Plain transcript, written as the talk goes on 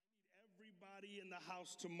in the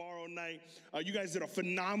house tomorrow night. You guys did a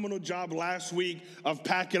phenomenal job last week of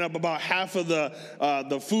packing up about half of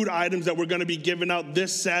the food items that we're going to be giving out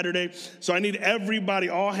this Saturday. So I need everybody,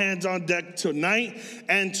 all hands on deck tonight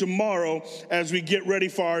and tomorrow as we get ready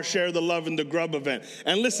for our Share the Love and the Grub event.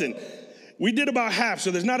 And listen, we did about half, so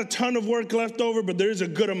there's not a ton of work left over, but there is a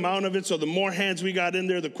good amount of it. So the more hands we got in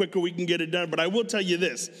there, the quicker we can get it done. But I will tell you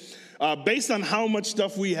this, based on how much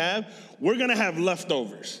stuff we have, we're going to have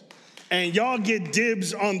leftovers. And y'all get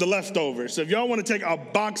dibs on the leftovers. So if y'all want to take a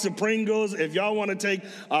box of Pringles, if y'all want to take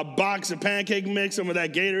a box of pancake mix, some of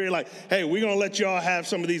that Gatorade, like, hey, we're going to let y'all have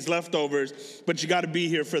some of these leftovers, but you got to be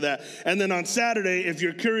here for that. And then on Saturday, if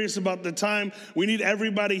you're curious about the time, we need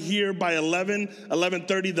everybody here by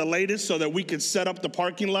 11:30 the latest, so that we can set up the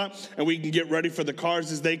parking lot and we can get ready for the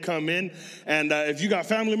cars as they come in. And if you got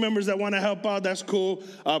family members that want to help out, that's cool.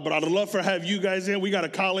 But I'd love to have you guys in. We got a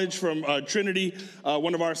college from Trinity,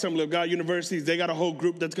 one of our Assembly of God universities. They got a whole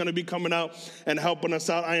group that's going to be coming out and helping us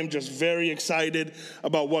out. I am just very excited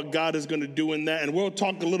about what God is going to do in that. And we'll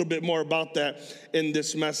talk a little bit more about that in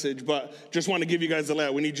this message. But just want to give you guys a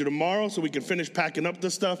layout. We need you tomorrow so we can finish packing up the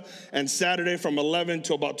stuff. And Saturday from 11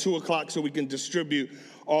 to about 2 o'clock so we can distribute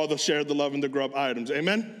all the Share the Love and the Grub items.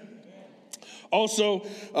 Amen? Also,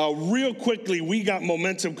 real quickly, we got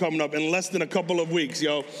momentum coming up in less than a couple of weeks,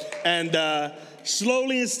 yo. And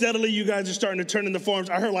slowly and steadily, you guys are starting to turn in the forms.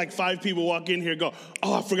 I heard like 5 people walk in here and go,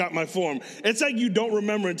 oh, I forgot my form. It's like you don't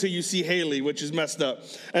remember until you see Haley, which is messed up.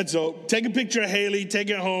 And so take a picture of Haley, take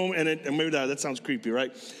it home, and maybe that sounds creepy,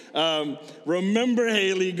 right? Remember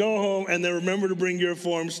Haley, go home, and then remember to bring your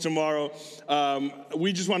forms tomorrow.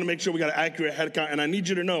 We just want to make sure we got an accurate head count. And I need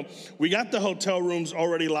you to know, we got the hotel rooms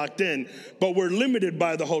already locked in, but we're limited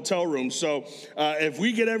by the hotel rooms. So if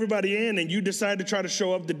we get everybody in and you decide to try to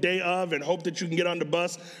show up the day of and hope that you can get on the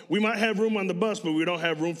bus, we might have room on the bus, but we don't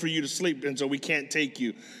have room for you to sleep, and so we can't take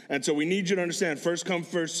you. And so we need you to understand, first come,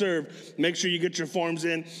 first serve. Make sure you get your forms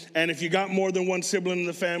in. And if you got more than one sibling in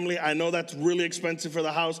the family, I know that's really expensive for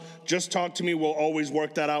the house. Just talk to me. We'll always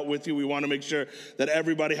work that out with you. We want to make sure that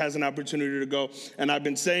everybody has an opportunity to go. And I've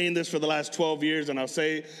been saying this for the last 12 years, and I'll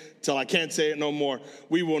say it till I can't say it no more.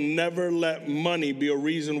 We will never let money be a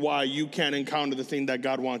reason why you can't encounter the thing that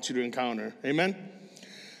God wants you to encounter. Amen?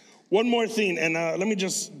 One more thing, and let me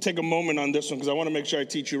just take a moment on this one because I want to make sure I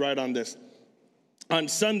teach you right on this. On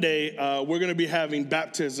Sunday, we're going to be having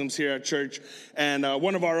baptisms here at church, and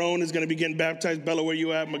one of our own is going to be getting baptized. Bella, where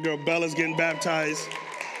you at? My girl Bella's getting baptized.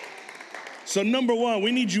 So number one,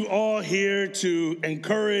 we need you all here to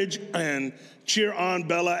encourage and cheer on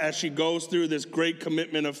Bella as she goes through this great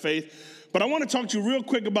commitment of faith. But I want to talk to you real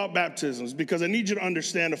quick about baptisms because I need you to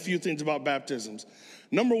understand a few things about baptisms.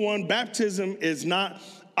 Number one, baptism is not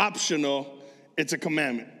optional. It's a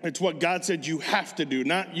commandment. It's what God said you have to do,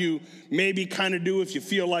 not you maybe kind of do if you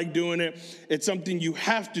feel like doing it. It's something you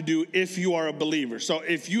have to do if you are a believer. So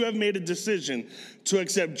if you have made a decision to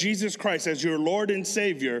accept Jesus Christ as your Lord and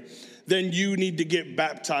Savior, then you need to get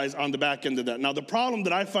baptized on the back end of that. Now, the problem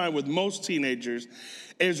that I find with most teenagers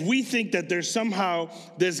is we think that there's somehow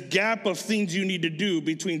this gap of things you need to do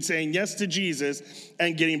between saying yes to Jesus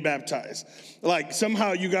and getting baptized. Like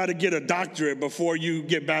somehow you got to get a doctorate before you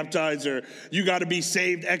get baptized, or you got to be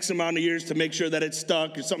saved X amount of years to make sure that it's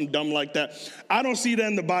stuck, or something dumb like that. I don't see that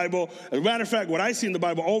in the Bible. As a matter of fact, what I see in the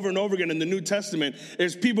Bible over and over again in the New Testament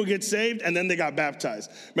is people get saved and then they got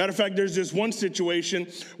baptized. Matter of fact, there's this one situation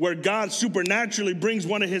where God supernaturally brings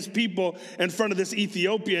one of his people in front of this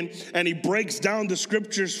Ethiopian, and he breaks down the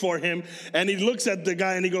scriptures for him, and he looks at the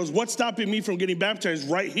guy and he goes, what's stopping me from getting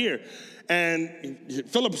baptized right here? And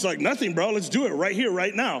Philip's like, nothing, bro. Let's do it right here,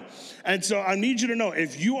 right now. And so I need you to know,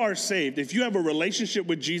 if you are saved, if you have a relationship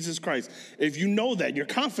with Jesus Christ, if you know that, you're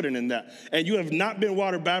confident in that, and you have not been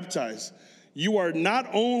water baptized, you are not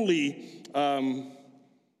only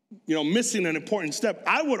missing an important step.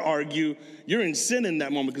 I would argue you're in sin in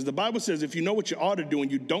that moment, because the Bible says if you know what you ought to do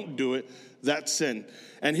and you don't do it, that's sin.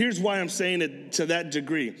 And here's why I'm saying it to that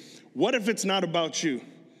degree. What if it's not about you?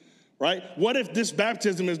 Right? What if this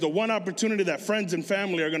baptism is the one opportunity that friends and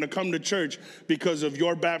family are going to come to church because of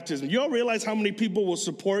your baptism? You all realize how many people will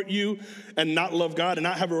support you and not love God and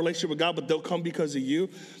not have a relationship with God, but they'll come because of you?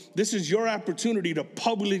 This is your opportunity to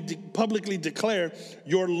publicly declare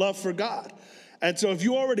your love for God. And so if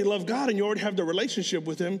you already love God and you already have the relationship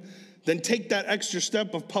with him, then take that extra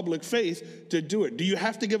step of public faith to do it. Do you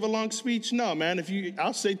have to give a long speech? No, man.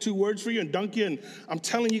 I'll say 2 words for you and dunk you. And I'm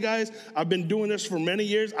telling you guys, I've been doing this for many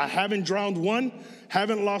years. I haven't drowned one,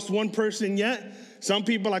 haven't lost one person yet. Some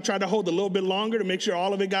people I tried to hold a little bit longer to make sure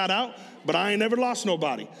all of it got out, but I ain't never lost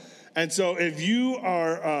nobody. And so if you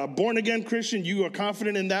are a born-again Christian, you are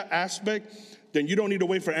confident in that aspect, then you don't need to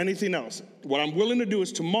wait for anything else. What I'm willing to do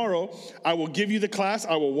is tomorrow, I will give you the class.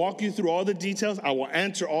 I will walk you through all the details. I will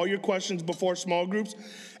answer all your questions before small groups.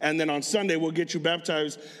 And then on Sunday, we'll get you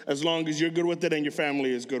baptized as long as you're good with it and your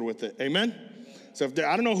family is good with it. Amen? So I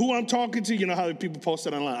don't know who I'm talking to. You know how people post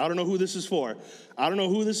it online. I don't know who this is for.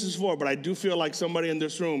 But I do feel like somebody in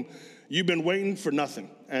this room, you've been waiting for nothing.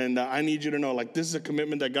 And I need you to know, like, this is a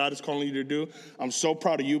commitment that God is calling you to do. I'm so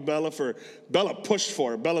proud of you, Bella, Bella pushed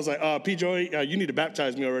for it. Bella's like, P. Joy, you need to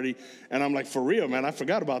baptize me already. And I'm like, for real, man, I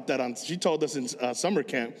forgot about that. She told us in summer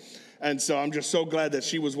camp. And so I'm just so glad that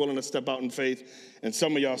she was willing to step out in faith. And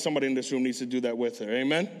some of y'all, somebody in this room needs to do that with her.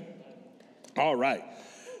 Amen? All right.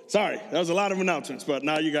 Sorry, that was a lot of announcements, but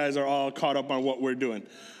now you guys are all caught up on what we're doing.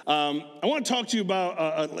 I want to talk to you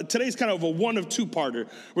about, today's kind of a one of two-parter.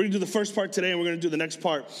 We're going to do the first part today, and we're going to do the next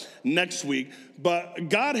part next week. But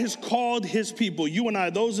God has called his people, you and I,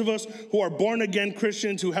 those of us who are born-again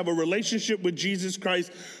Christians, who have a relationship with Jesus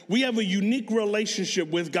Christ, we have a unique relationship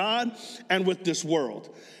with God and with this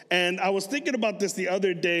world. And I was thinking about this the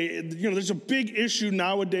other day. You know, there's a big issue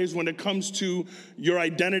nowadays when it comes to your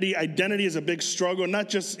identity. Identity is a big struggle, not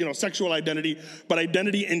just, sexual identity, but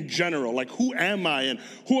identity in general. Like, who am I and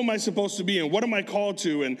who am I supposed to be and what am I called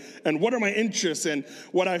to and what are my interests? And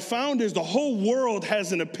what I found is the whole world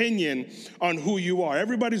has an opinion on who you are.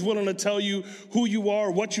 Everybody's willing to tell you who you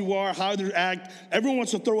are, what you are, how to act. Everyone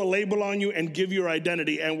wants to throw a label on you and give your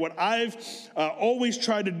identity. And what I've always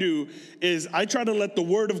tried to do is I try to let the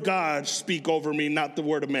word of God speak over me, not the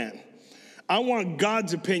word of man. I want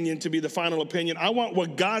God's opinion to be the final opinion. I want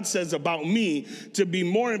what God says about me to be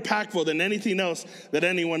more impactful than anything else that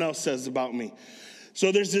anyone else says about me.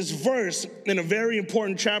 So there's this verse in a very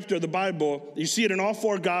important chapter of the Bible. You see it in all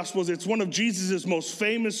four Gospels. It's one of Jesus' most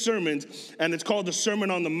famous sermons, and it's called the Sermon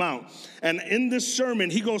on the Mount. And in this sermon,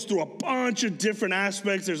 he goes through a bunch of different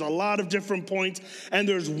aspects. There's a lot of different points. And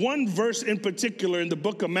there's one verse in particular in the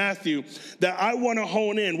book of Matthew that I want to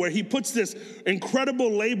hone in, where he puts this incredible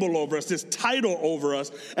label over us, this title over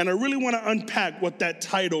us. And I really want to unpack what that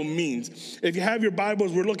title means. If you have your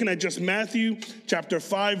Bibles, we're looking at just Matthew chapter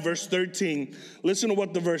 5, verse 13. Listen to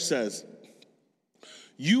what the verse says.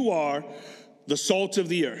 You are the salt of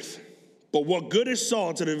the earth. But what good is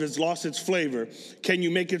salt if it's lost its flavor? Can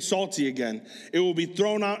you make it salty again? It will be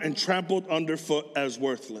thrown out and trampled underfoot as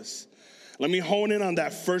worthless. Let me hone in on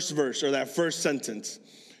that first verse or that first sentence.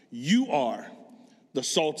 You are the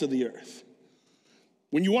salt of the earth.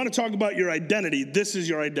 When you want to talk about your identity, this is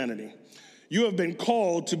your identity. You have been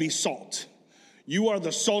called to be salt. You are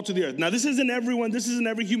the salt of the earth. Now, this isn't everyone. This isn't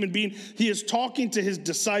every human being. He is talking to his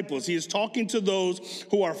disciples. He is talking to those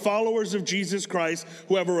who are followers of Jesus Christ,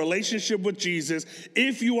 who have a relationship with Jesus.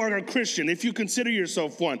 If you are a Christian, if you consider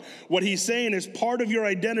yourself one, what he's saying is part of your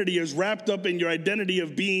identity is wrapped up in your identity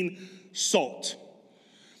of being salt.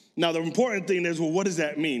 Now, the important thing is, well, what does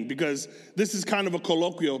that mean? Because this is kind of a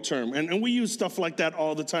colloquial term, and we use stuff like that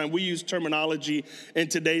all the time. We use terminology in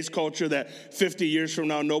today's culture that 50 years from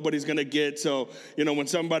now, nobody's going to get. So, when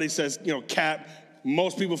somebody says, cap,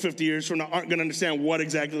 most people 50 years from now aren't going to understand what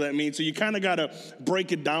exactly that means. So you kind of got to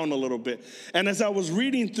break it down a little bit. And as I was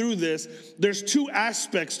reading through this, there's two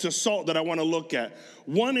aspects to salt that I want to look at.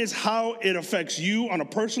 One is how it affects you on a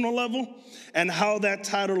personal level, and how that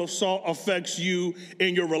title of salt affects you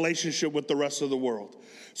in your relationship with the rest of the world.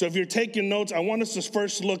 So if you're taking notes, I want us to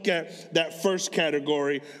first look at that first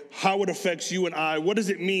category, how it affects you and I. What does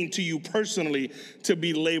it mean to you personally to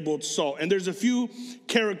be labeled salt? And there's a few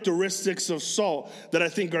characteristics of salt that I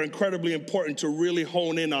think are incredibly important to really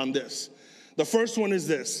hone in on this. The first one is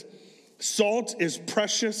this: salt is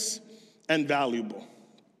precious and valuable.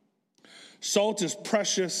 Salt is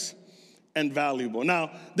precious and valuable.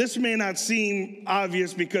 Now, this may not seem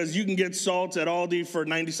obvious because you can get salt at Aldi for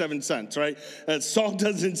 97 cents, right? Salt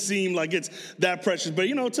doesn't seem like it's that precious, but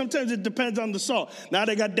sometimes it depends on the salt. Now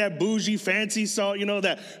they got that bougie, fancy salt,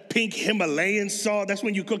 that pink Himalayan salt. That's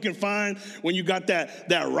when you're cooking fine. When you got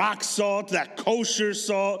that rock salt, that kosher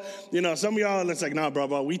salt. Some of y'all, it's like, nah,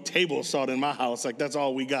 bro, we table salt in my house. Like, that's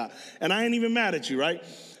all we got. And I ain't even mad at you, right?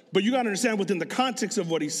 But you got to understand within the context of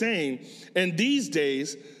what he's saying, and these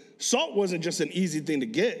days, salt wasn't just an easy thing to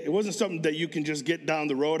get. It wasn't something that you can just get down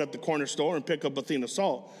the road at the corner store and pick up a thing of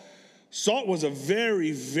salt. Salt was a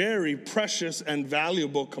very, very precious and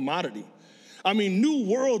valuable commodity. I mean, new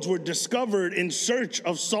worlds were discovered in search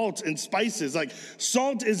of salts and spices. Like,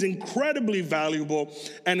 salt is incredibly valuable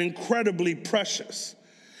and incredibly precious.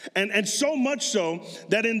 And so much so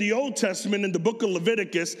that in the Old Testament, in the book of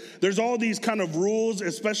Leviticus, there's all these kind of rules,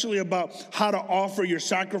 especially about how to offer your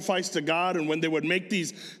sacrifice to God. And when they would make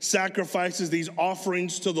these sacrifices, these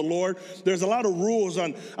offerings to the Lord, there's a lot of rules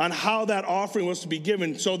on how that offering was to be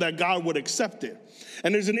given so that God would accept it.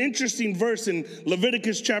 And there's an interesting verse in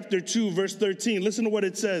Leviticus chapter 2, verse 13. Listen to what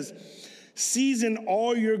it says. Season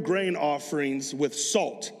all your grain offerings with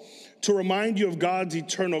salt to remind you of God's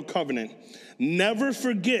eternal covenant. Never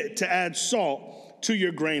forget to add salt to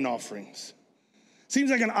your grain offerings.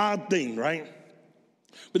 Seems like an odd thing, right?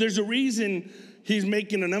 But there's a reason he's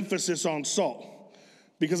making an emphasis on salt.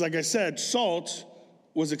 Because like I said, salt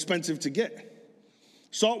was expensive to get.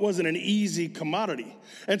 Salt wasn't an easy commodity.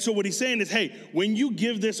 And so what he's saying is, hey, when you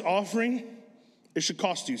give this offering, it should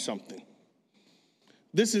cost you something.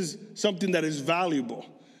 This is something that is valuable,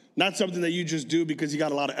 not something that you just do because you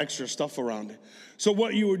got a lot of extra stuff around it. So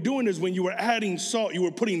what you were doing is when you were adding salt, you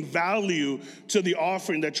were putting value to the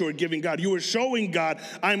offering that you were giving God. You were showing God,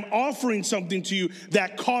 I'm offering something to you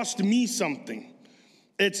that cost me something.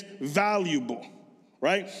 It's valuable,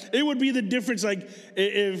 right? It would be the difference, like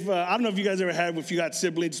if, I don't know if you guys ever had, if you got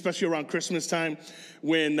siblings, especially around Christmas time,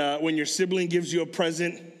 when your sibling gives you a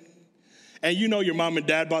present, and you know your mom and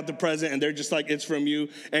dad bought the present, and they're just like, it's from you.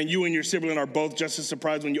 And you and your sibling are both just as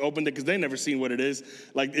surprised when you opened it because they never seen what it is.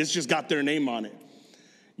 Like, it's just got their name on it.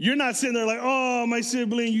 You're not sitting there like, oh, my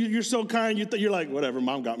sibling, you're so kind. You're like, whatever,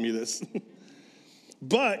 mom got me this.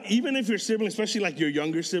 But even if your sibling, especially like your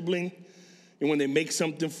younger sibling, and when they make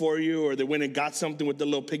something for you or they went and got something with the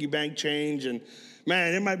little piggy bank change, and,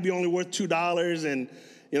 man, it might be only worth $2, and,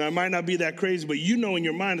 it might not be that crazy. But you know in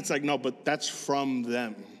your mind, it's like, no, but that's from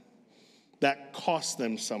them. That cost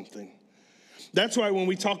them something. That's why when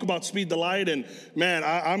we talk about Speed the Light, and man,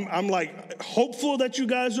 I'm like hopeful that you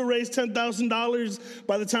guys will raise $10,000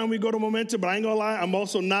 by the time we go to Momentum, but I ain't gonna lie, I'm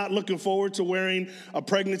also not looking forward to wearing a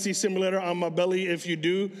pregnancy simulator on my belly if you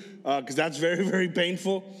do, because that's very, very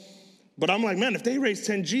painful. But I'm like, man, if they raise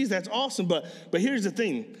 10 G's, that's awesome. But here's the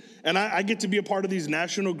thing, and I get to be a part of these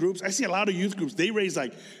national groups. I see a lot of youth groups, they raise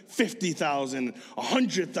like 50,000,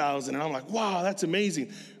 100,000, and I'm like, wow, that's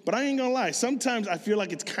amazing. But I ain't gonna lie, sometimes I feel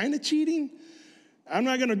like it's kind of cheating. I'm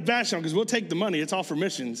not gonna bash them because we'll take the money, it's all for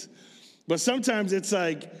missions. But sometimes it's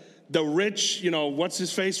like the rich, what's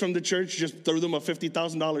his face from the church, just threw them a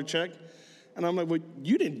 $50,000 check. And I'm like, well,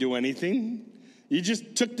 you didn't do anything. You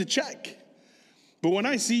just took the check. But when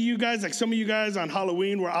I see you guys, like some of you guys on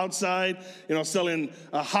Halloween were outside, selling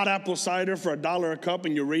a hot apple cider for $1 a cup,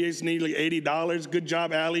 and you raised nearly $80. Good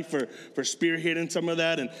job, Allie, for spearheading some of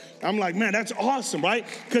that. And I'm like, man, that's awesome, right?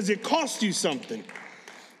 Because it cost you something.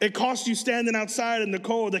 It cost you standing outside in the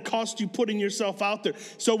cold. It cost you putting yourself out there.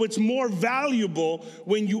 So it's more valuable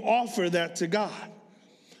when you offer that to God.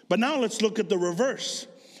 But now let's look at the reverse,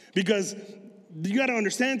 because you got to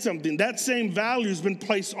understand something. That same value has been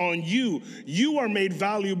placed on you. You are made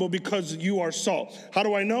valuable because you are salt. How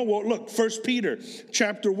do I know? Well, look, 1 Peter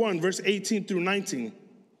chapter 1, verse 18 through 19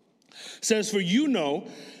 says, for you know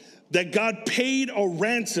that God paid a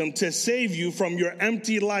ransom to save you from your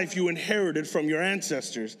empty life you inherited from your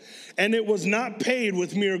ancestors. And it was not paid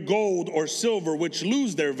with mere gold or silver, which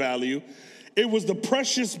lose their value. It was the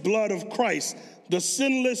precious blood of Christ, the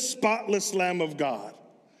sinless, spotless Lamb of God.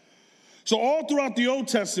 So all throughout the Old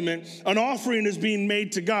Testament, an offering is being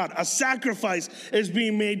made to God. A sacrifice is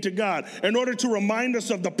being made to God in order to remind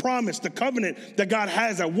us of the promise, the covenant that God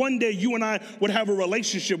has, that one day you and I would have a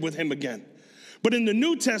relationship with him again. But in the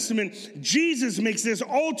New Testament, Jesus makes this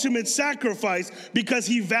ultimate sacrifice because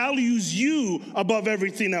he values you above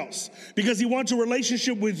everything else, because he wants a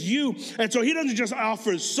relationship with you. And so he doesn't just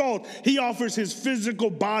offer salt, he offers his physical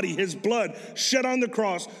body, his blood shed on the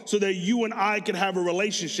cross so that you and I can have a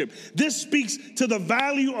relationship. This speaks to the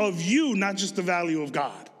value of you, not just the value of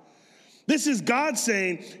God. This is God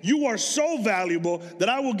saying, you are so valuable that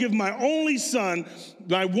I will give my only son,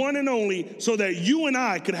 my one and only, so that you and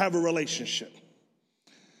I could have a relationship.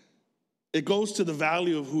 It goes to the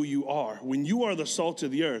value of who you are. When you are the salt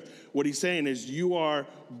of the earth, what he's saying is you are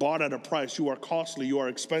bought at a price. You are costly. You are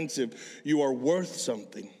expensive. You are worth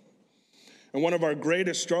something. And one of our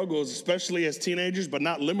greatest struggles, especially as teenagers, but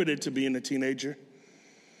not limited to being a teenager,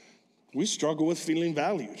 we struggle with feeling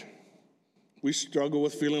valued. We struggle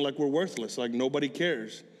with feeling like we're worthless, like nobody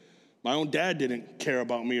cares. My own dad didn't care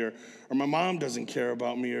about me, or my mom doesn't care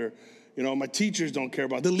about me, or my teachers don't care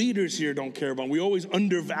about me. The leaders here don't care about me. We always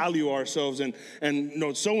undervalue ourselves, and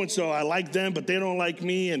so-and-so, I like them, but they don't like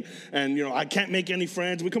me, and I can't make any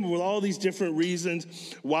friends. We come up with all these different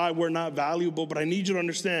reasons why we're not valuable, but I need you to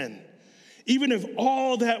understand, even if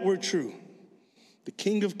all that were true, the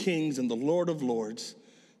King of Kings and the Lord of Lords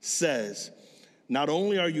says, not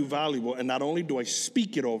only are you valuable, and not only do I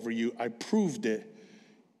speak it over you, I proved it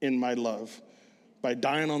in my love by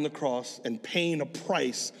dying on the cross and paying a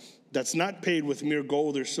price that's not paid with mere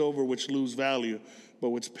gold or silver, which lose value, but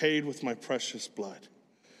which paid with my precious blood.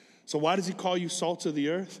 So why does he call you salt of the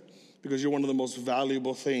earth? Because you're one of the most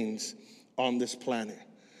valuable things on this planet.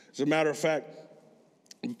 As a matter of fact,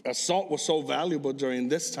 salt was so valuable during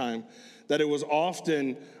this time that it was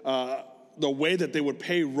often the way that they would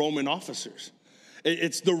pay Roman officers.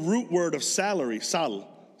 It's the root word of salary,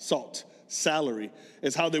 salt, salary,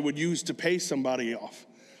 is how they would use to pay somebody off.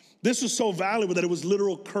 This was so valuable that it was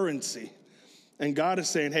literal currency. And God is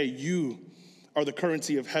saying, hey, you are the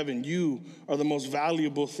currency of heaven. You are the most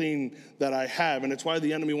valuable thing that I have. And it's why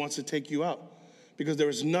the enemy wants to take you out, because there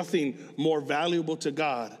is nothing more valuable to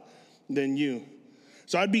God than you.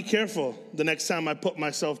 So I'd be careful the next time I put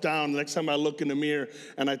myself down, the next time I look in the mirror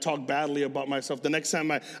and I talk badly about myself, the next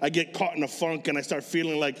time I get caught in a funk and I start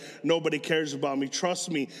feeling like nobody cares about me.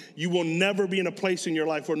 Trust me, you will never be in a place in your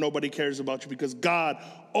life where nobody cares about you, because God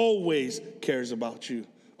always cares about you.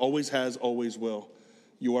 Always has, always will.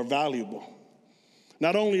 You are valuable.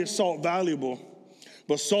 Not only is salt valuable,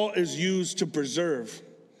 but salt is used to preserve.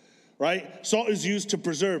 Right? Salt is used to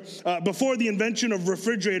preserve. Before the invention of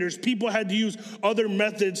refrigerators, people had to use other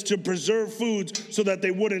methods to preserve foods so that they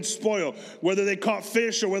wouldn't spoil. Whether they caught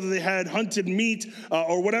fish or whether they had hunted meat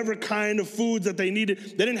or whatever kind of foods that they needed.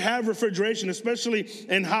 They didn't have refrigeration, especially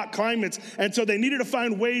in hot climates. And so they needed to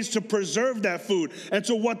find ways to preserve that food. And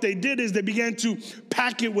so what they did is they began to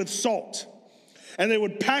pack it with salt. And they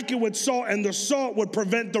would pack it with salt, and the salt would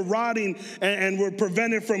prevent the rotting and would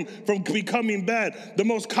prevent it from becoming bad. The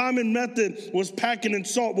most common method was packing in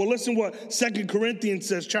salt. Well, listen what 2 Corinthians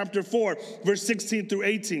says, chapter 4, verse 16 through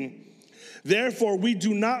 18. Therefore, we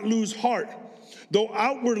do not lose heart. Though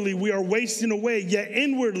outwardly we are wasting away, yet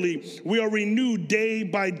inwardly we are renewed day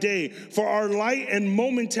by day. For our light and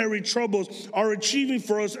momentary troubles are achieving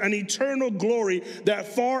for us an eternal glory that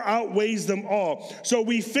far outweighs them all. So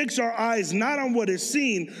we fix our eyes not on what is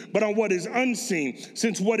seen, but on what is unseen.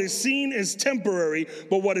 Since what is seen is temporary,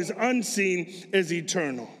 but what is unseen is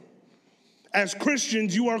eternal. As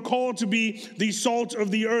Christians, you are called to be the salt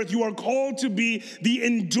of the earth. You are called to be the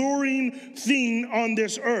enduring thing on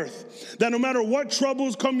this earth. That no matter what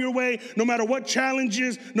troubles come your way, no matter what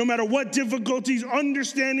challenges, no matter what difficulties,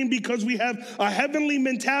 understanding because we have a heavenly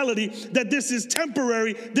mentality that this is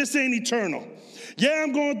temporary, this ain't eternal. Yeah,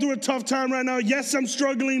 I'm going through a tough time right now. Yes, I'm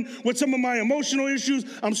struggling with some of my emotional issues.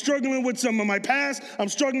 I'm struggling with some of my past. I'm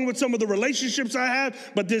struggling with some of the relationships I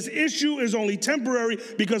have. But this issue is only temporary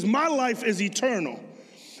because my life is eternal.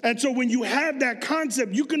 And so when you have that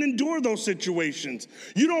concept, you can endure those situations.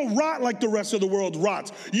 You don't rot like the rest of the world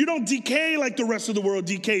rots. You don't decay like the rest of the world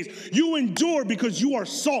decays. You endure because you are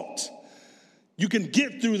salt. You can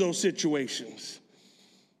get through those situations.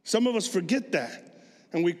 Some of us forget that.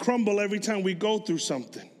 And we crumble every time we go through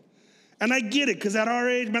something. And I get it, because at our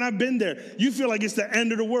age, man, I've been there. You feel like it's the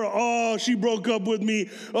end of the world. Oh, she broke up with me.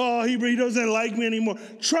 Oh, he doesn't like me anymore.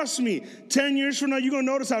 Trust me, 10 years from now, you're going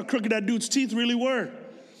to notice how crooked that dude's teeth really were.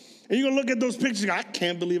 And you're going to look at those pictures and go, I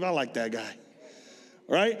can't believe I like that guy.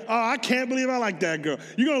 Right? Oh, I can't believe I like that girl.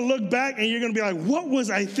 You're going to look back and you're going to be like, what was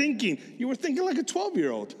I thinking? You were thinking like a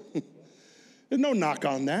 12-year-old. There's no knock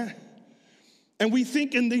on that. And we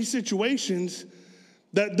think in these situations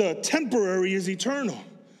that the temporary is eternal.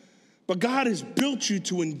 But God has built you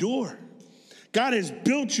to endure. God has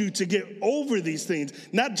built you to get over these things.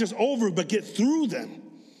 Not just over, but get through them.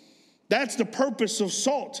 That's the purpose of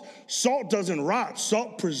salt. Salt doesn't rot.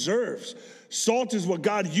 Salt preserves. Salt is what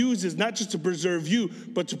God uses not just to preserve you,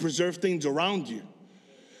 but to preserve things around you.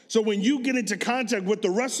 So when you get into contact with the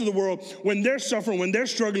rest of the world, when they're suffering, when they're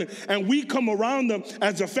struggling, and we come around them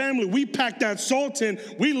as a family, we pack that salt in,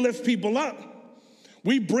 we lift people up.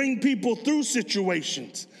 We bring people through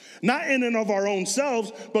situations, not in and of our own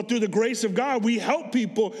selves, but through the grace of God. We help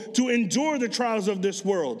people to endure the trials of this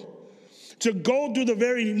world, to go through the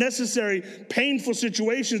very necessary, painful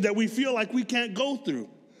situations that we feel like we can't go through.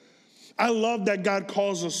 I love that God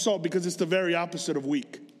calls us salt because it's the very opposite of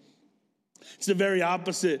weak. It's the very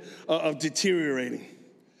opposite of deteriorating.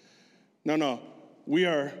 No, we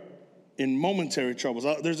are in momentary troubles.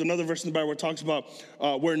 There's another verse in the Bible where it talks about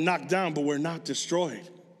we're knocked down, but we're not destroyed.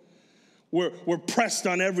 We're pressed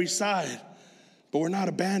on every side, but we're not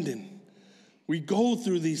abandoned. We go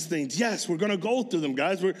through these things. Yes, we're going to go through them,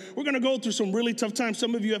 guys. We're going to go through some really tough times.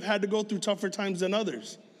 Some of you have had to go through tougher times than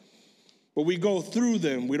others. But we go through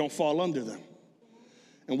them. We don't fall under them.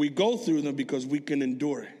 And we go through them because we can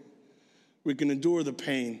endure it. We can endure the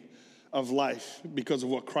pain of life because of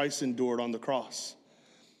what Christ endured on the cross.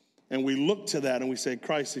 And we look to that and we say,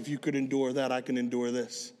 Christ, if you could endure that, I can endure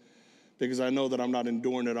this. Because I know that I'm not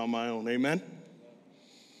enduring it on my own. Amen?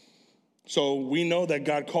 So we know that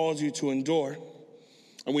God calls you to endure.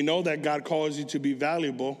 And we know that God calls you to be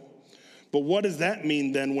valuable. But what does that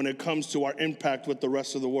mean then when it comes to our impact with the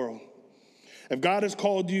rest of the world? If God has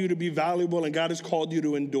called you to be valuable and God has called you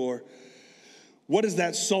to endure, what does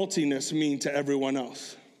that saltiness mean to everyone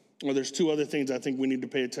else? Well, there's two other things I think we need to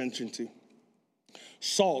pay attention to.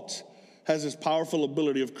 Salt has this powerful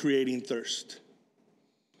ability of creating thirst.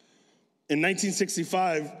 In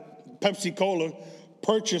 1965, Pepsi-Cola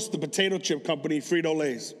purchased the potato chip company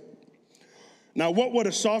Frito-Lay's. Now, what would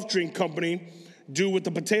a soft drink company do with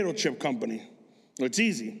the potato chip company? Well, it's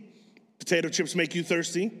easy. Potato chips make you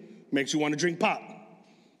thirsty, makes you want to drink pop.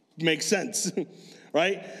 Makes sense,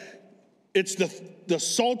 right? It's the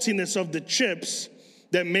saltiness of the chips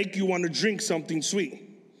that make you want to drink something sweet.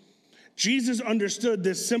 Jesus understood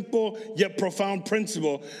this simple yet profound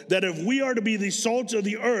principle that if we are to be the salt of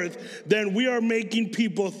the earth, then we are making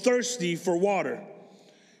people thirsty for water.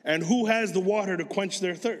 And who has the water to quench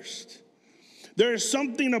their thirst? There is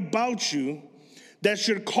something about you that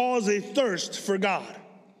should cause a thirst for God.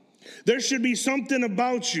 There should be something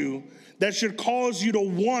about you that should cause you to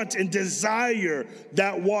want and desire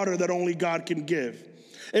that water that only God can give.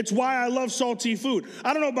 It's why I love salty food.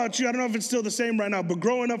 I don't know about you. I don't know if it's still the same right now, but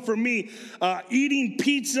growing up for me, eating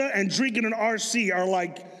pizza and drinking an RC are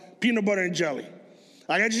like peanut butter and jelly.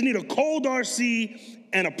 Like I just need a cold RC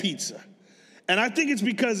and a pizza. And I think it's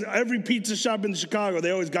because every pizza shop in Chicago,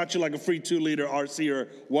 they always got you like a free 2-liter RC or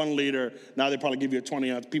 1 liter. Now they probably give you a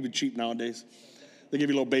 20-ounce. People are cheap nowadays. They give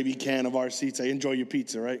you a little baby can of RC. Say, enjoy your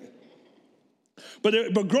pizza, right?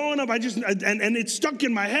 But growing up, and it stuck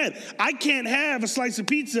in my head. I can't have a slice of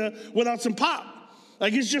pizza without some pop.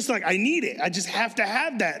 Like, it's just like, I need it. I just have to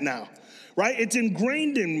have that now, right? It's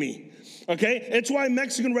ingrained in me, okay? It's why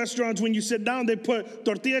Mexican restaurants, when you sit down, they put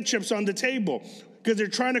tortilla chips on the table because they're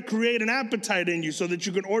trying to create an appetite in you so that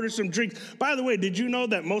you can order some drinks. By the way, did you know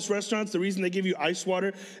that most restaurants, the reason they give you ice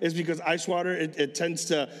water is because ice water, it tends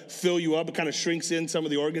to fill you up. It kind of shrinks in some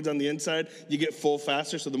of the organs on the inside. You get full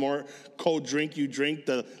faster, so the more cold drink you drink,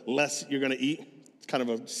 the less you're going to eat. It's kind of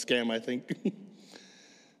a scam, I think.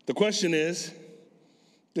 The question is,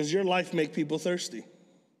 does your life make people thirsty?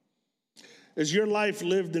 Is your life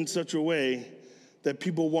lived in such a way that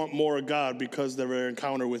people want more of God because of their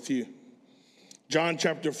encounter with you? John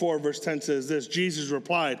chapter 4, verse 10 says this, Jesus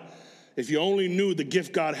replied, if you only knew the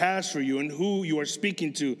gift God has for you and who you are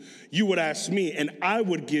speaking to, you would ask me, and I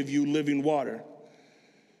would give you living water.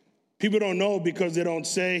 People don't know because they don't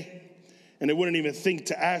say, and they wouldn't even think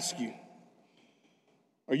to ask you.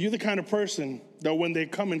 Are you the kind of person that when they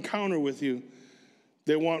come encounter with you,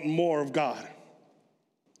 they want more of God?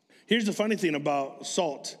 Here's the funny thing about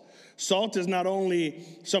salt. Salt is not only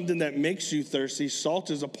something that makes you thirsty, salt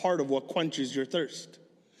is a part of what quenches your thirst.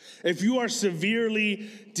 If you are severely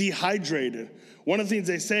dehydrated, one of the things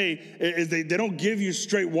they say is they don't give you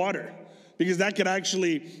straight water because that could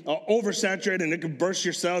actually oversaturate and it could burst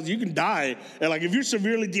your cells. You can die. And like if you're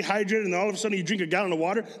severely dehydrated and all of a sudden you drink a gallon of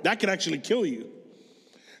water, that could actually kill you.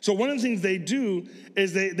 So one of the things they do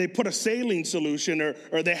is they put a saline solution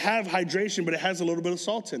or they have hydration, but it has a little bit of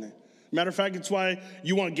salt in it. Matter of fact, it's why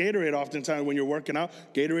you want Gatorade oftentimes when you're working out.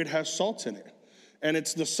 Gatorade has salt in it. And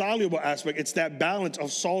it's the soluble aspect. It's that balance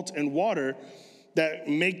of salt and water that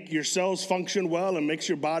make your cells function well and makes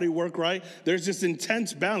your body work right. There's this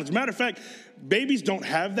intense balance. Matter of fact, babies don't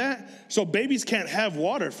have that. So babies can't have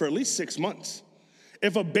water for at least 6 months.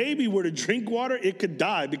 If a baby were to drink water, it could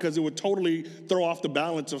die because it would totally throw off the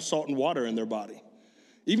balance of salt and water in their body.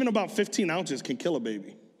 Even about 15 ounces can kill a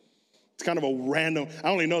baby. It's kind of a random, I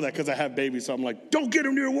only know that because I have babies, so I'm like, don't get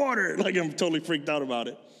them near water. Like I'm totally freaked out about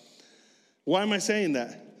it. Why am I saying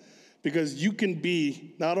that? Because you can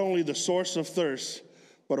be not only the source of thirst,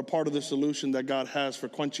 but a part of the solution that God has for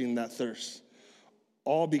quenching that thirst.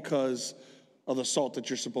 All because of the salt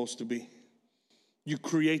that you're supposed to be. You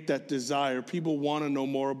create that desire. People want to know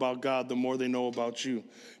more about God the more they know about you.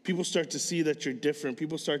 People start to see that you're different.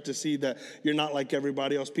 People start to see that you're not like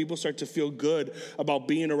everybody else. People start to feel good about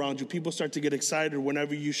being around you. People start to get excited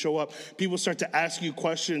whenever you show up. People start to ask you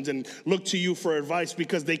questions and look to you for advice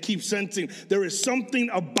because they keep sensing there is something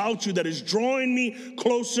about you that is drawing me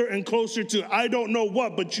closer and closer to I don't know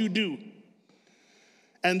what, but you do.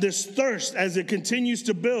 And this thirst, as it continues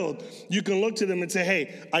to build, you can look to them and say,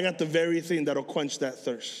 hey, I got the very thing that'll quench that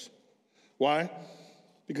thirst. Why?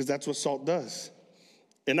 Because that's what salt does.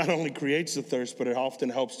 It not only creates the thirst, but it often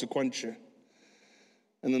helps to quench it.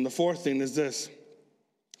 And then the fourth thing is this.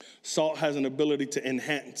 Salt has an ability to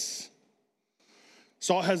enhance.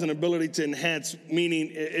 Salt has an ability to enhance, meaning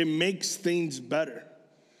it makes things better,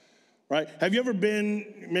 right? Have you ever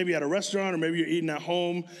been maybe at a restaurant or maybe you're eating at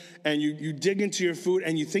home and you dig into your food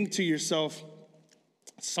and you think to yourself,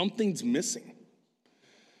 something's missing.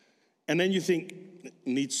 And then you think, it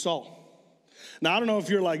needs salt. Now, I don't know if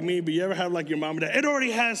you're like me, but you ever have like your mom and dad, it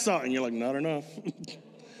already has salt. And you're like, not enough. You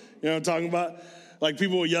know what I'm talking about? Like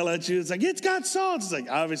people will yell at you. It's like, it's got salt. It's like,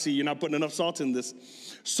 obviously, you're not putting enough salt in this.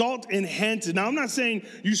 Salt enhances. Now, I'm not saying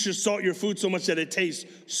you should salt your food so much that it tastes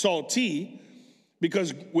salty,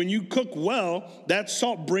 because when you cook well, that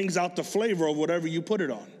salt brings out the flavor of whatever you put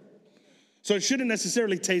it on. So it shouldn't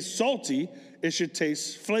necessarily taste salty. It should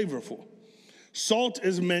taste flavorful. Salt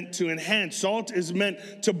is meant to enhance. Salt is meant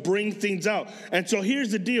to bring things out. And so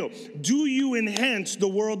here's the deal. Do you enhance the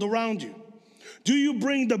world around you? Do you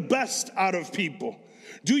bring the best out of people?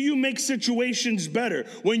 Do you make situations better?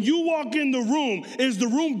 When you walk in the room, is the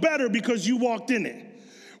room better because you walked in it?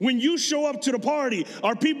 When you show up to the party,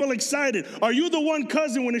 are people excited? Are you the one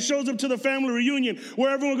cousin when it shows up to the family reunion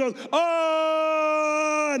where everyone goes,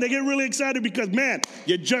 oh, and they get really excited because, man,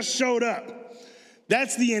 you just showed up?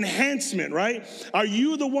 That's the enhancement, right? Are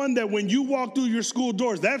you the one that when you walk through your school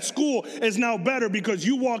doors, that school is now better because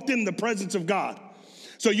you walked in the presence of God?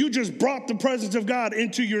 So you just brought the presence of God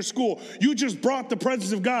into your school. You just brought the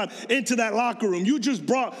presence of God into that locker room. You just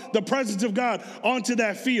brought the presence of God onto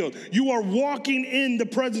that field. You are walking in the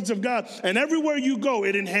presence of God, and everywhere you go,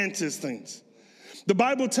 it enhances things. The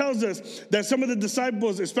Bible tells us that some of the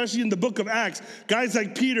disciples, especially in the book of Acts, guys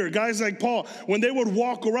like Peter, guys like Paul, when they would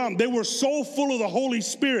walk around, they were so full of the Holy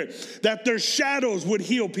Spirit that their shadows would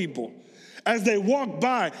heal people. As they walked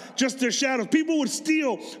by, just their shadows. People would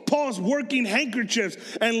steal Paul's working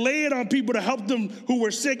handkerchiefs and lay it on people to help them who were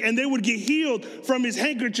sick, and they would get healed from his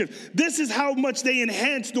handkerchief. This is how much they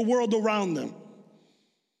enhance the world around them.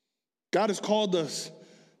 God has called us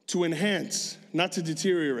to enhance, not to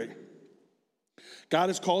deteriorate. God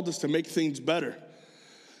has called us to make things better,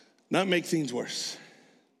 not make things worse.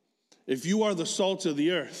 If you are the salt of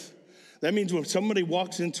the earth, that means when somebody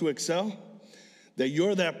walks into Excel, that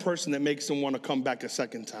you're that person that makes them want to come back a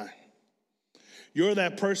second time. You're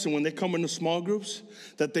that person when they come into small groups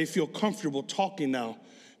that they feel comfortable talking now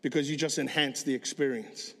because you just enhanced the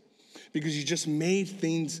experience. Because you just made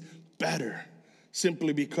things better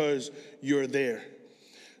simply because you're there.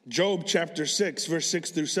 Job chapter 6, verse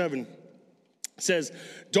 6 through 7 says,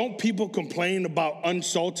 don't people complain about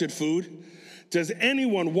unsalted food? Does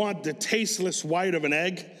anyone want the tasteless white of an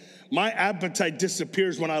egg? My appetite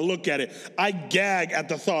disappears when I look at it. I gag at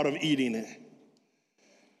the thought of eating it.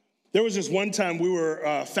 There was this one time we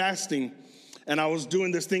were fasting, and I was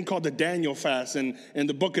doing this thing called the Daniel fast. And in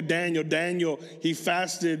the book of Daniel, he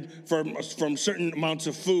fasted from certain amounts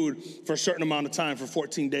of food for a certain amount of time, for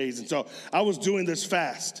 14 days. And so I was doing this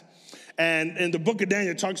fast. And in the book of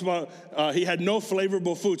Daniel, it talks about he had no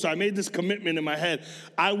flavorful food. So I made this commitment in my head.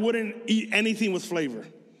 I wouldn't eat anything with flavor.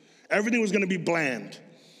 Everything was going to be bland.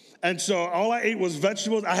 And so all I ate was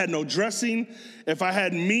vegetables. I had no dressing. If I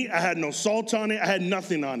had meat, I had no salt on it. I had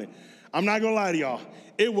nothing on it. I'm not going to lie to y'all.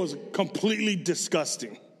 It was completely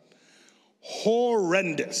disgusting.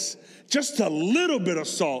 Horrendous. Just a little bit of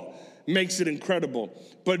salt makes it incredible.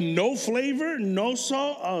 But no flavor, no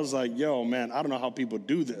salt. I was like, yo, man, I don't know how people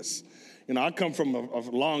do this. You know, I come from a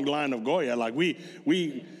long line of Goya. Like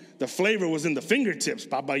the flavor was in the fingertips,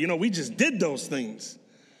 Papa. You know, we just did those things.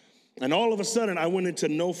 And all of a sudden, I went into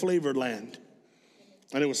no flavor land.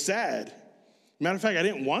 And it was sad. Matter of fact, I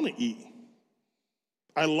didn't want to eat.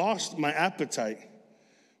 I lost my appetite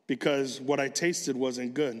because what I tasted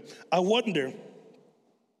wasn't good. I wonder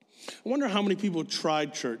how many people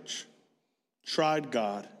tried church, tried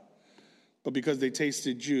God, but because they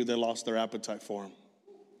tasted you, they lost their appetite for him.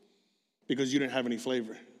 Because you didn't have any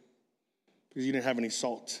flavor. Because you didn't have any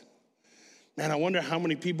salt. Man, I wonder how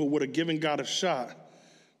many people would have given God a shot,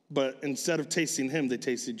 but instead of tasting him, they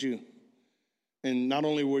tasted you. And not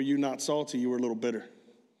only were you not salty, you were a little bitter.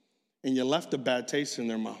 And you left a bad taste in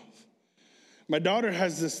their mouth. My daughter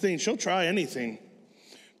has this thing. She'll try anything.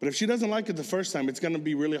 But if she doesn't like it the first time, it's going to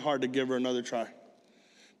be really hard to give her another try.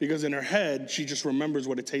 Because in her head, she just remembers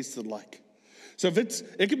what it tasted like. So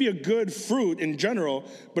it could be a good fruit in general,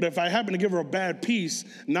 but if I happen to give her a bad piece,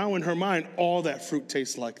 now in her mind, all that fruit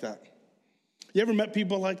tastes like that. You ever met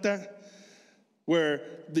people like that? Where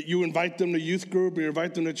you invite them to youth group, or you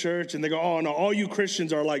invite them to church, and they go, oh, no, all you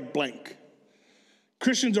Christians are like blank.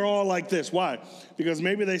 Christians are all like this. Why? Because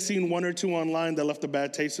maybe they've seen one or two online that left a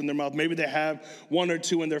bad taste in their mouth. Maybe they have one or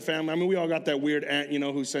two in their family. I mean, we all got that weird aunt,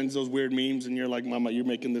 who sends those weird memes, and you're like, Mama, you're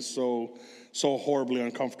making this so horribly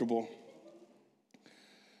uncomfortable.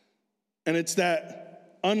 And it's that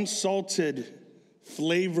unsalted,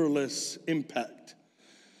 flavorless impact.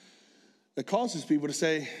 It causes people to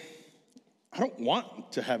say, I don't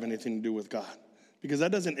want to have anything to do with God because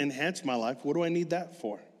that doesn't enhance my life. What do I need that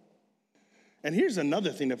for? And here's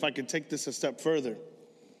another thing, if I could take this a step further.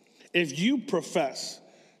 If you profess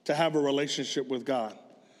to have a relationship with God,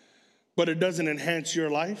 but it doesn't enhance your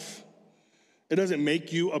life, it doesn't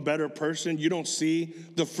make you a better person, you don't see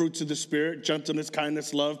the fruits of the Spirit, gentleness,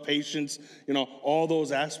 kindness, love, patience, all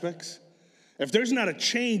those aspects. If there's not a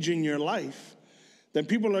change in your life, then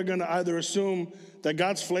people are going to either assume that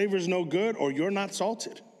God's flavor is no good or you're not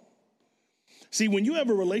salted. See, when you have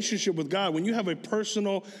a relationship with God, when you have a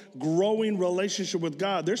personal, growing relationship with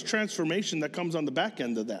God, there's transformation that comes on the back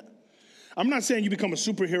end of that. I'm not saying you become a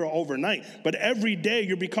superhero overnight, but every day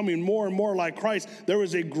you're becoming more and more like Christ. There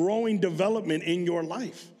is a growing development in your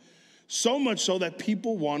life, so much so that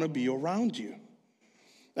people want to be around you.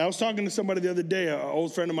 I was talking to somebody the other day, an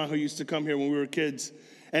old friend of mine who used to come here when we were kids,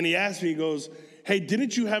 and he asked me, he goes, hey,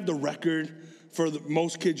 didn't you have the record for the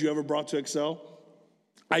most kids you ever brought to Excel?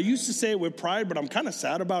 I used to say it with pride, but I'm kind of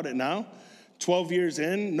sad about it now. 12 years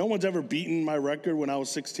in, no one's ever beaten my record when I was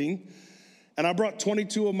 16. And I brought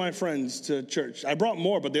 22 of my friends to church. I brought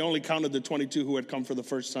more, but they only counted the 22 who had come for the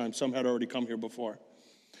first time. Some had already come here before.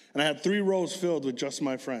 And I had 3 rows filled with just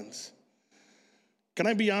my friends. Can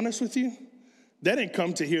I be honest with you? They didn't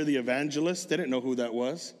come to hear the evangelist. They didn't know who that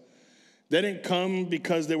was. They didn't come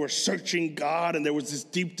because they were searching God and there was this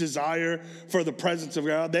deep desire for the presence of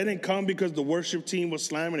God. They didn't come because the worship team was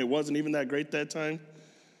slamming. It wasn't even that great that time.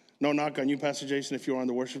 No knock on you, Pastor Jason, if you were on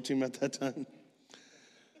the worship team at that time.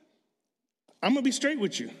 I'm going to be straight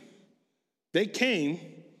with you. They came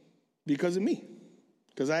because of me,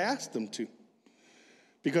 because I asked them to,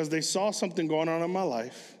 because they saw something going on in my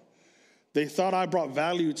life. They thought I brought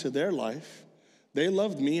value to their life. They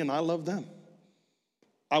loved me and I loved them.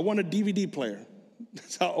 I won a DVD player.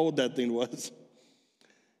 That's how old that thing was.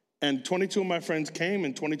 And 22 of my friends came,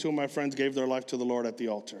 and 22 of my friends gave their life to the Lord at the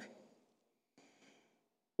altar.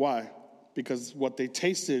 Why? Because what they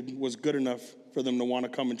tasted was good enough for them to want to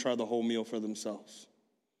come and try the whole meal for themselves.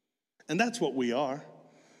 And that's what we are.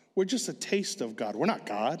 We're just a taste of God. We're not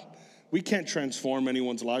God. We can't transform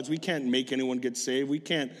anyone's lives. We can't make anyone get saved. We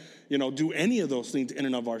can't, do any of those things in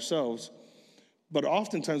and of ourselves. But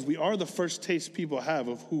oftentimes we are the first taste people have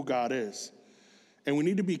of who God is. And we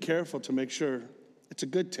need to be careful to make sure it's a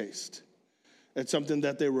good taste. It's something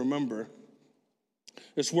that they remember.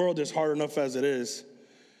 This world is hard enough as it is.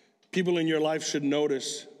 People in your life should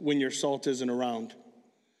notice when your salt isn't around.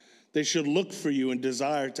 They should look for you and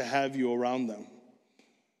desire to have you around them.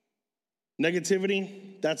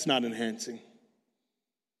 Negativity, that's not enhancing.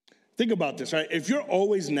 Think about this, right? If you're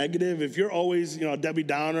always negative, if you're always, Debbie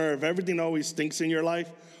Downer, if everything always stinks in your life,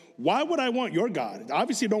 why would I want your God?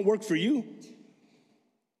 Obviously, it don't work for you.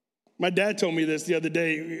 My dad told me this the other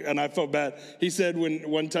day, and I felt bad. He said when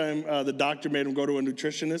one time the doctor made him go to a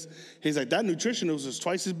nutritionist, he's like, that nutritionist is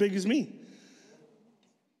twice as big as me.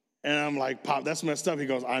 And I'm like, Pop, that's messed up. He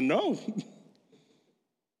goes, I know.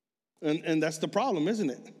 And that's the problem, isn't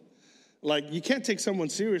it? Like, you can't take someone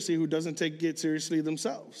seriously who doesn't take it seriously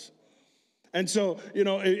themselves. And so,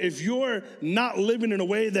 if you're not living in a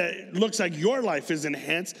way that looks like your life is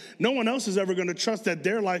enhanced, no one else is ever going to trust that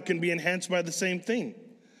their life can be enhanced by the same thing.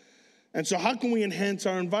 And so how can we enhance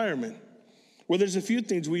our environment? Well, there's a few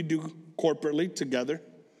things we do corporately together.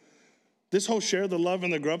 This whole share the love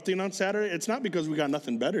and the grub thing on Saturday, it's not because we got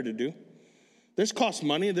nothing better to do. This costs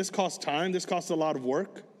money. This costs time. This costs a lot of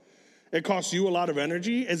work. It costs you a lot of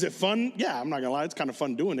energy. Is it fun? Yeah, I'm not going to lie. It's kind of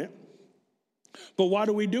fun doing it. But why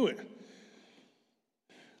do we do it?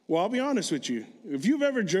 Well, I'll be honest with you. If you've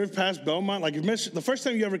ever driven past Belmont, the first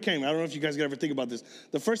time you ever came, I don't know if you guys could ever think about this.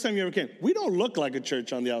 The first time you ever came, we don't look like a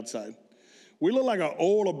church on the outside. We look like an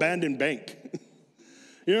old abandoned bank.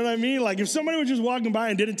 You know what I mean? Like if somebody was just walking by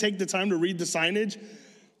and didn't take the time to read the signage,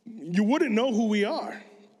 you wouldn't know who we are.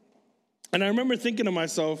 And I remember thinking to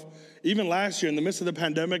myself, even last year in the midst of the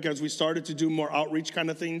pandemic, as we started to do more outreach kind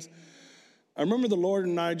of things, I remember the Lord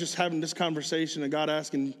and I just having this conversation and God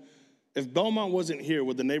asking, if Belmont wasn't here,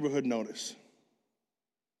 would the neighborhood notice?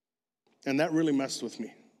 And that really messed with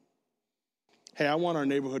me. Hey, I want our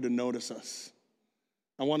neighborhood to notice us.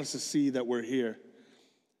 I want us to see that we're here.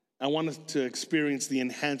 I want us to experience the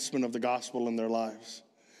enhancement of the gospel in their lives.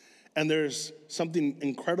 And there's something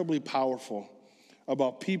incredibly powerful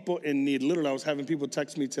about people in need. Literally, I was having people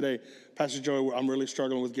text me today, Pastor Joey, I'm really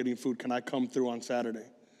struggling with getting food. Can I come through on Saturday?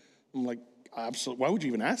 I'm like, absolutely. Why would you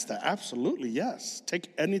even ask that? Absolutely, yes.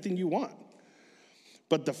 Take anything you want.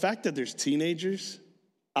 But the fact that there's teenagers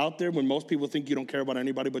out there when most people think you don't care about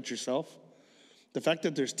anybody but yourself, The fact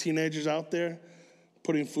that there's teenagers out there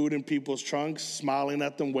putting food in people's trunks, smiling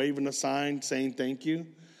at them, waving a sign, saying thank you.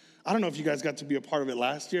 I don't know if you guys got to be a part of it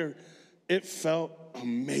last year. It felt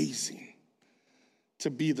amazing to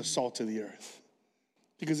be the salt of the earth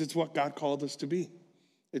because it's what God called us to be.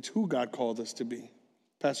 It's who God called us to be.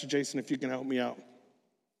 Pastor Jason, if you can help me out.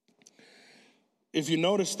 If you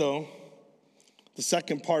notice, though, the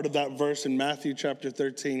second part of that verse in Matthew chapter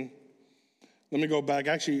 13, let me go back.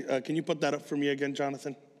 Actually, can you put that up for me again,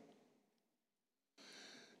 Jonathan?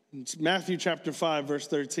 It's Matthew chapter 5, verse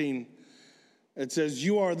 13. It says,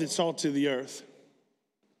 you are the salt of the earth.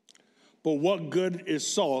 But what good is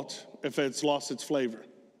salt if it's lost its flavor?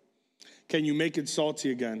 Can you make it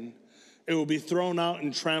salty again? It will be thrown out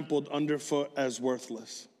and trampled underfoot as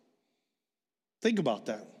worthless. Think about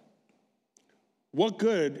that. What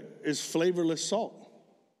good is flavorless salt?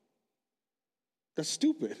 That's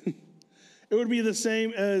stupid. It would be the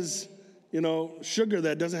same as, sugar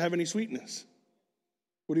that doesn't have any sweetness.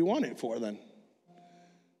 What do you want it for then?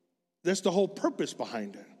 That's the whole purpose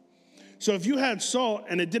behind it. So if you had salt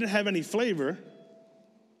and it didn't have any flavor,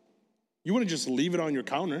 you wouldn't just leave it on your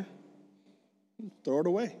counter. Throw it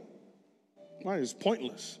away. Why? It's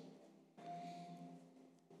pointless.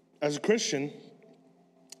 As a Christian,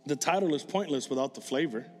 the title is pointless without the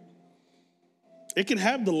flavor. It can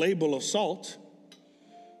have the label of salt,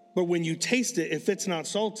 but when you taste it, if it's not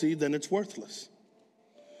salty, then it's worthless.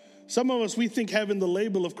 Some of us, we think having the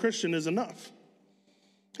label of Christian is enough.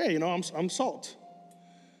 Hey, I'm salt.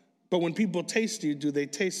 But when people taste you, do they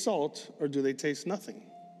taste salt or do they taste nothing?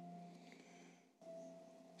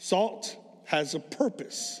 Salt has a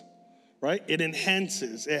purpose, right? It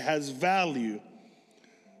enhances, it has value.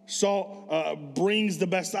 Salt brings the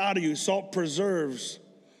best out of you. Salt preserves.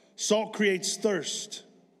 Salt creates thirst.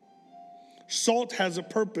 Salt has a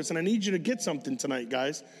purpose, and I need you to get something tonight,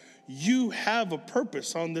 guys. You have a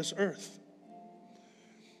purpose on this earth.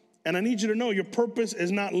 And I need you to know your purpose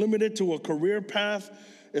is not limited to a career path.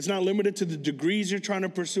 It's not limited to the degrees you're trying to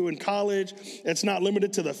pursue in college. It's not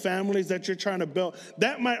limited to the families that you're trying to build.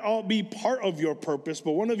 That might all be part of your purpose,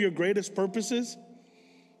 but one of your greatest purposes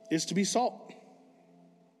is to be salt.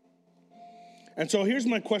 And so here's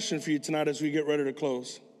my question for you tonight as we get ready to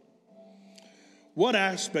close. What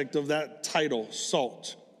aspect of that title,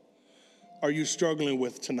 salt, are you struggling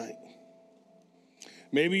with tonight?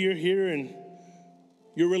 Maybe you're here and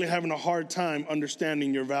you're really having a hard time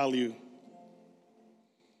understanding your value.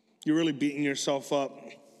 You're really beating yourself up.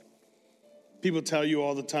 People tell you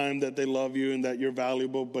all the time that they love you and that you're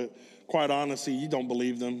valuable, but quite honestly, you don't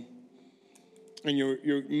believe them. And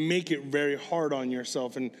you make it very hard on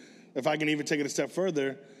yourself. And if I can even take it a step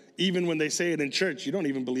further, even when they say it in church, you don't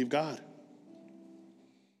even believe God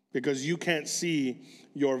because you can't see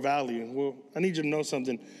your value. Well, I need you to know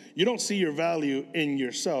something. You don't see your value in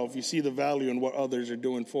yourself. You see the value in what others are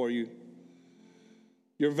doing for you.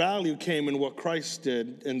 Your value came in what Christ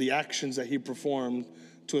did and the actions that he performed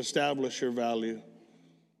to establish your value,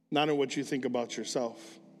 not in what you think about yourself.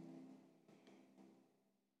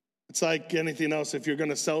 It's like anything else. If you're going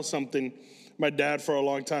to sell something, my dad, for a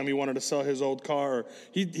long time, he wanted to sell his old car.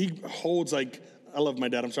 He holds I love my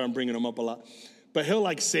dad. I'm sorry, I'm bringing him up a lot. But he'll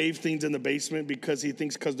save things in the basement because he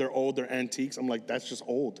thinks because they're old, they're antiques. I'm like, that's just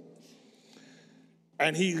old.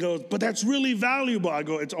 And he goes, but that's really valuable. I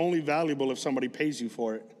go, it's only valuable if somebody pays you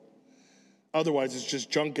for it. Otherwise, it's just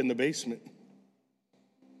junk in the basement.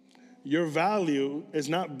 Your value is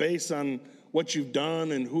not based on what you've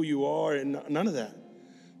done and who you are and none of that.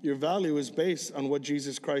 Your value is based on what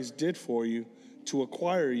Jesus Christ did for you to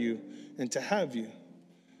acquire you and to have you.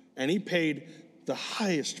 And he paid the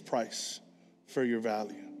highest price for your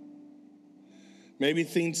value. Maybe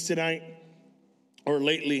things tonight or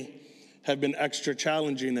lately have been extra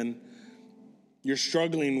challenging and you're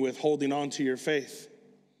struggling with holding on to your faith.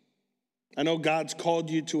 I know God's called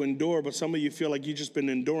you to endure, but some of you feel like you've just been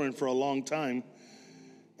enduring for a long time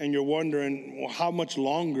and you're wondering, well, how much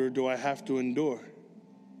longer do I have to endure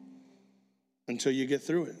until you get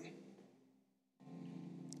through it?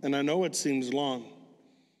 And I know it seems long,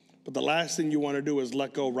 but the last thing you want to do is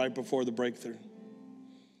let go right before the breakthrough.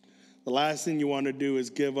 The last thing you want to do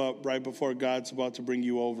is give up right before God's about to bring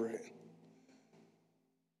you over it.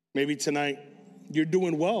 Maybe tonight you're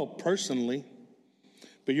doing well personally,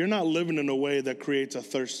 but you're not living in a way that creates a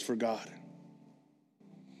thirst for God.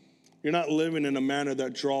 You're not living in a manner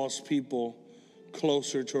that draws people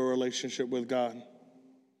closer to a relationship with God.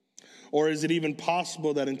 Or is it even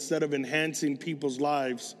possible that instead of enhancing people's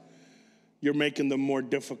lives, you're making them more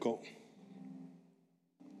difficult?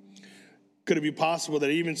 Could it be possible that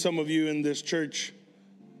even some of you in this church,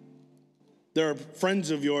 there are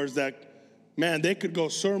friends of yours that man, they could go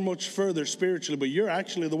so much further spiritually, but you're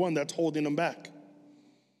actually the one that's holding them back.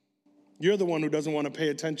 You're the one who doesn't want to pay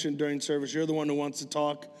attention during service. You're the one who wants to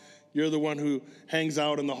talk. You're the one who hangs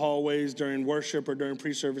out in the hallways during worship or during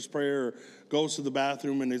pre-service prayer or goes to the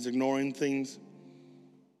bathroom and is ignoring things.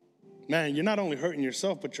 Man, you're not only hurting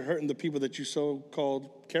yourself, but you're hurting the people that you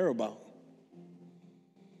so-called care about.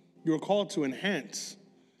 You were called to enhance,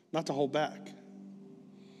 not to hold back.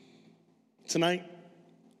 Tonight,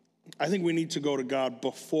 I think we need to go to God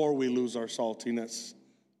before we lose our saltiness,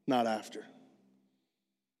 not after.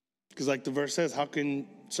 Because like the verse says, how can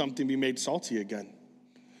something be made salty again?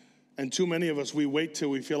 And too many of us, we wait till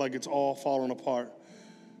we feel like it's all falling apart,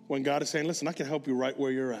 when God is saying, listen, I can help you right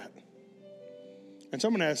where you're at. And so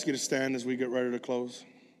I'm going to ask you to stand as we get ready to close.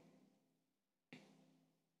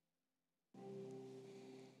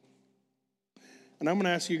 And I'm going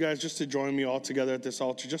to ask you guys just to join me all together at this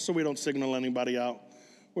altar, just so we don't signal anybody out.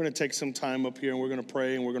 We're going to take some time up here, and we're going to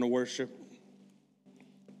pray, and we're going to worship.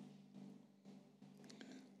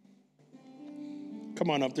 Come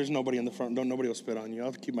on up. There's nobody in the front. Nobody will spit on you.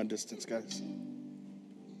 I'll keep my distance, guys.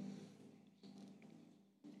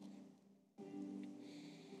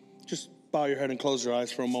 Just bow your head and close your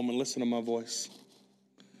eyes for a moment. Listen to my voice.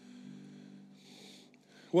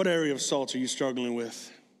 What area of salt are you struggling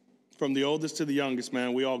with? From the oldest to the youngest,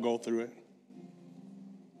 man, we all go through it.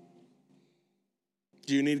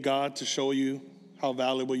 Do you need God to show you how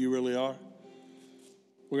valuable you really are?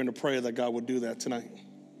 We're going to pray that God will do that tonight.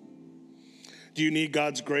 Do you need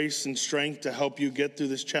God's grace and strength to help you get through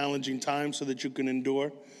this challenging time so that you can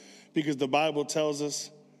endure? Because the Bible tells us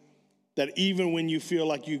that even when you feel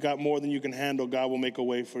like you got more than you can handle, God will make a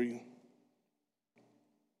way for you.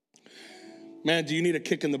 Man, do you need a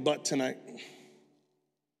kick in the butt tonight?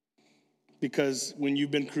 Because when you've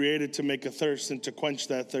been created to make a thirst and to quench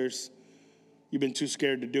that thirst, you've been too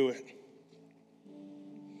scared to do it.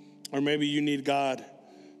 Or maybe you need God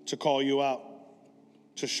to call you out,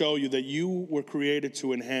 to show you that you were created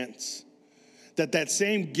to enhance. That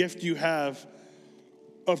same gift you have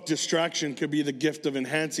of distraction could be the gift of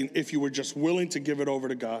enhancing if you were just willing to give it over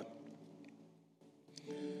to God.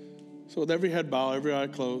 So with every head bowed, every eye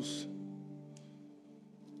closed,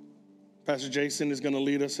 Pastor Jason is going to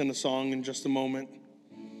lead us in a song in just a moment.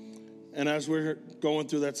 And as we're going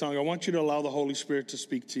through that song, I want you to allow the Holy Spirit to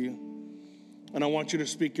speak to you. And I want you to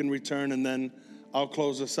speak in return, and then I'll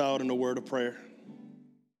close us out in a word of prayer.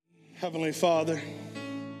 Heavenly Father,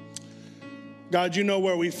 God, you know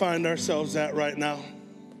where we find ourselves at right now.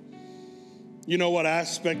 You know what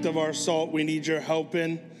aspect of our salt we need your help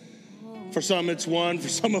in. For some it's one, for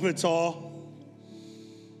some of it's all.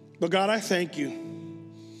 But God, I thank you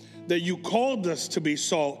that you called us to be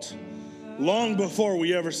salt long before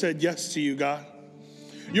we ever said yes to you, God.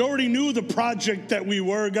 You already knew the project that we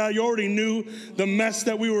were, God. You already knew the mess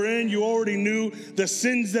that we were in. You already knew the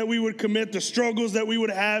sins that we would commit, the struggles that we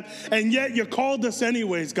would have, and yet you called us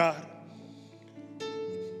anyways, God.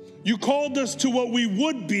 You called us to what we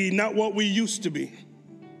would be, not what we used to be.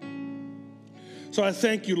 So I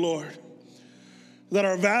thank you, Lord, that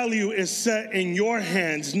our value is set in your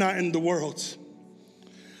hands, not in the world's.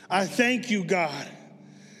 I thank you, God,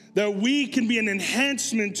 that we can be an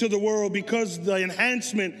enhancement to the world because of the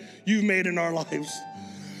enhancement you've made in our lives.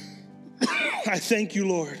 I thank you,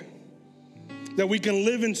 Lord, that we can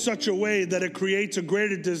live in such a way that it creates a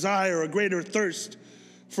greater desire, a greater thirst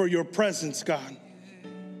for your presence, God.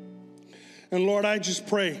 And Lord, I just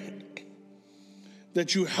pray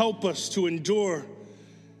that you help us to endure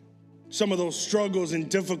some of those struggles and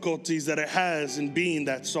difficulties that it has in being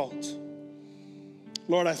that salt.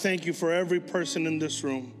 Lord, I thank you for every person in this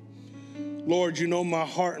room. Lord, you know my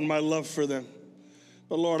heart and my love for them.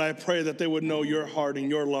 But Lord, I pray that they would know your heart and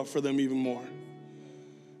your love for them even more.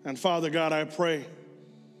 And Father God, I pray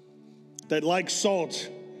that like salt,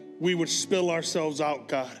 we would spill ourselves out,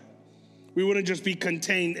 God. We wouldn't just be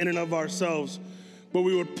contained in and of ourselves, but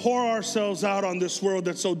we would pour ourselves out on this world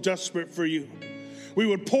that's so desperate for you. We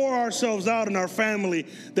would pour ourselves out in our family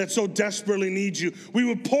that so desperately needs you. We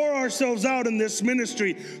would pour ourselves out in this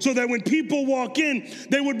ministry so that when people walk in,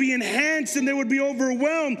 they would be enhanced and they would be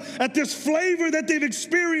overwhelmed at this flavor that they've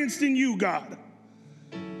experienced in you, God.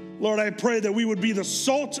 Lord, I pray that we would be the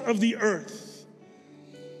salt of the earth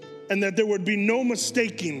and that there would be no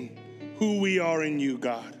mistaking who we are in you,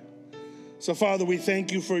 God. So, Father, we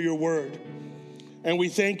thank you for your word. And we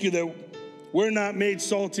thank you that we're not made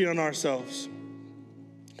salty on ourselves.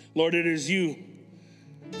 Lord, it is you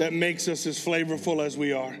that makes us as flavorful as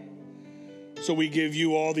we are. So we give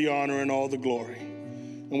you all the honor and all the glory.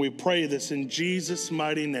 And we pray this in Jesus'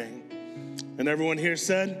 mighty name. And everyone here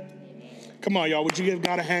said, Come on, y'all. Would you give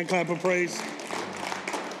God a hand clap of praise?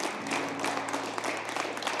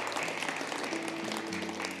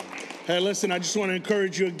 Hey, listen, I just want to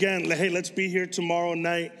encourage you again. Hey, let's be here tomorrow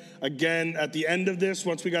night again at the end of this.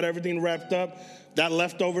 Once we got everything wrapped up, that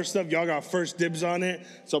leftover stuff, y'all got first dibs on it.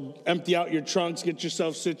 So empty out your trunks, get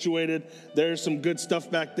yourself situated. There's some good stuff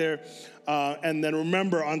back there. And then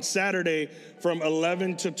remember, on Saturday from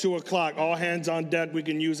 11 to 2 o'clock, all hands on deck. We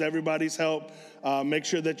can use everybody's help. Make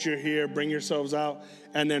sure that you're here. Bring yourselves out.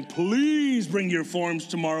 And then please bring your forms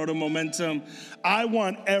tomorrow to Momentum. I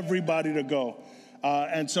want everybody to go.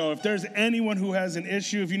 And so if there's anyone who has an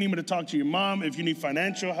issue, if you need me to talk to your mom, if you need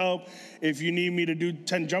financial help, if you need me to do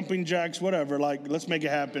 10 jumping jacks, whatever, like, let's make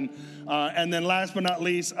it happen. And then last but not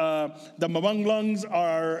least, the Mabanglungs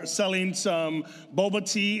are selling some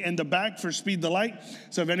boba tea in the back for Speed the Light.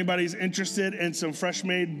 So if anybody's interested in some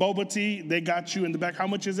fresh-made boba tea, they got you in the back. How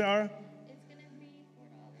much is it, Ara? It's going to be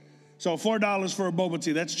 $4. So $4 for a boba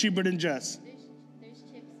tea. That's cheaper than Jess. There's chips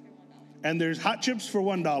for $1. And there's hot chips for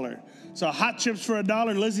 $1. So hot chips for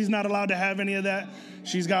 $1. Lizzie's not allowed to have any of that.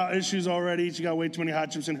 She's got issues already. She got way too many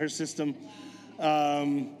hot chips in her system.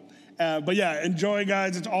 But yeah, enjoy,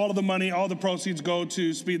 guys. It's all of the money. All the proceeds go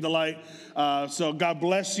to Speed the Light. So God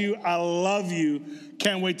bless you. I love you.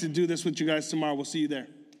 Can't wait to do this with you guys tomorrow. We'll see you there.